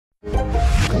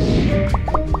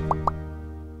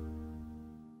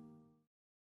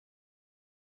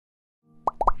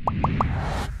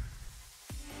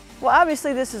Well,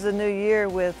 obviously this is a new year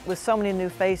with so many new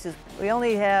faces. We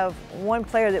only have one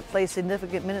player that played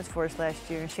significant minutes for us last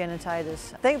year, Shannon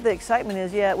Titus. I think the excitement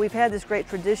is, yeah, we've had this great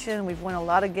tradition. We've won a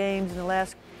lot of games in the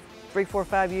last 3, 4,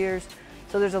 5 years.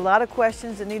 So there's a lot of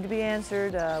questions that need to be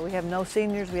answered. We have no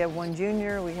seniors, we have one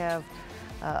junior, we have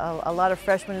a lot of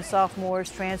freshmen and sophomores,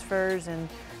 transfers, and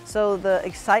so the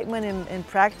excitement in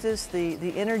practice,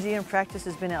 the energy in practice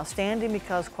has been outstanding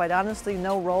because quite honestly,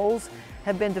 no roles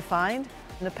have been defined.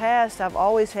 In the past, I've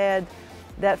always had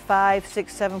that 5,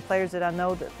 6, 7 players that I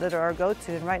know that are our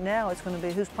go-to, and right now it's going to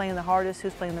be who's playing the hardest,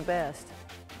 who's playing the best.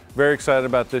 Very excited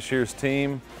about this year's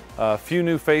team. A few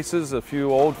new faces, a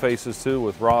few old faces too,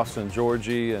 with Ross and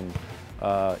Georgie and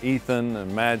Ethan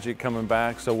and Magic coming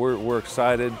back, so we're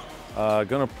excited.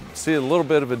 Going to see a little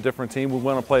bit of a different team. We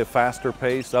want to play a faster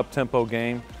pace, up-tempo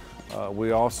game.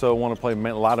 We also want to play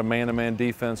a lot of man-to-man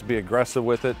defense, be aggressive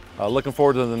with it. Looking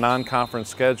forward to the non-conference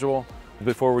schedule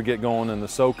before we get going in the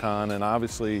SoCon, and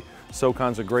obviously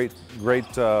SoCon's a great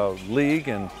league,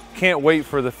 and can't wait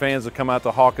for the fans to come out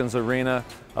to Hawkins Arena.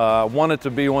 Want it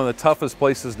to be one of the toughest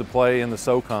places to play in the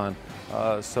SoCon,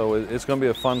 so it's going to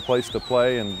be a fun place to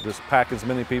play, and just pack as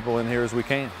many people in here as we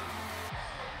can.